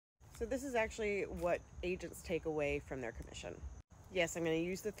So this is actually what agents take away from their commission. Yes, I'm going to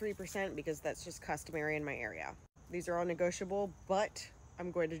use the 3% because that's just customary in my area. These are all negotiable, but I'm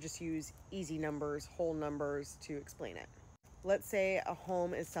going to just use easy numbers, whole numbers to explain it. Let's say a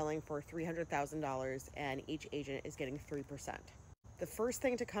home is selling for $300,000 and each agent is getting 3%. The first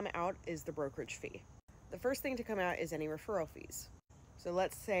thing to come out is the brokerage fee. The first thing to come out is any referral fees. So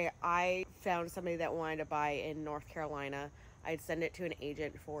let's say I found somebody that wanted to buy in North Carolina. I'd send it to an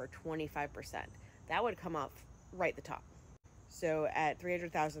agent for 25%. That would come up right at the top. So at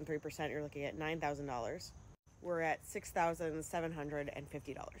 $300,000, 3%, you're looking at $9,000. We're at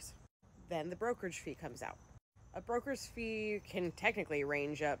 $6,750. Then the brokerage fee comes out. A brokerage fee can technically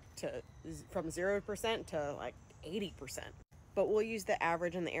range up to from 0% to like 80%. But we'll use the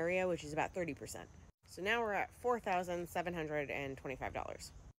average in the area, which is about 30%. So now we're at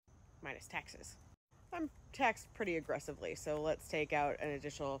 $4,725 minus taxes. I'm taxed pretty aggressively, so let's take out an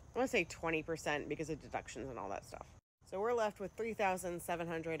additional, I want to say 20% because of deductions and all that stuff. So we're left with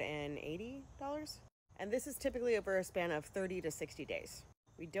 $3,780. And this is typically over a span of 30 to 60 days.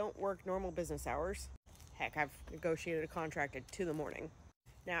 We don't work normal business hours. Heck, I've negotiated a contract to the morning.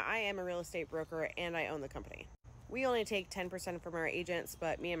 Now, I am a real estate broker and I own the company. We only take 10% from our agents,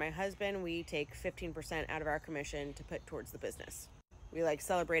 but me and my husband, we take 15% out of our commission to put towards the business. We like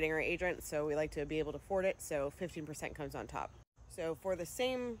celebrating our agents, so we like to be able to afford it, so 15% comes on top. So for the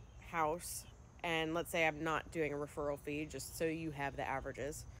same house, and let's say I'm not doing a referral fee, just so you have the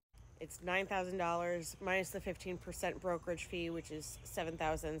averages, it's $9,000 minus the 15% brokerage fee, which is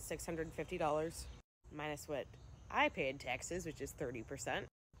 $7,650, minus what I paid taxes, which is 30%.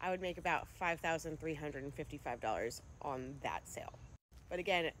 I would make about $5,355 on that sale. But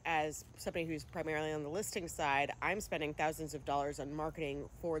again, as somebody who's primarily on the listing side, I'm spending thousands of dollars on marketing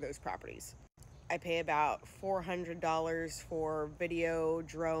for those properties. I pay about $400 for video,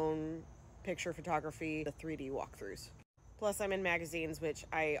 drone, picture photography, the 3D walkthroughs. Plus I'm in magazines, which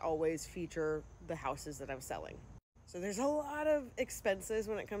I always feature the houses that I'm selling. So there's a lot of expenses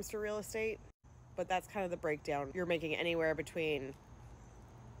when it comes to real estate, but that's kind of the breakdown. You're making anywhere between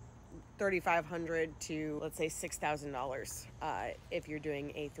 $3,500 to, let's say, $6,000 if you're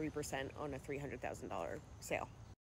doing a 3% on a $300,000 sale.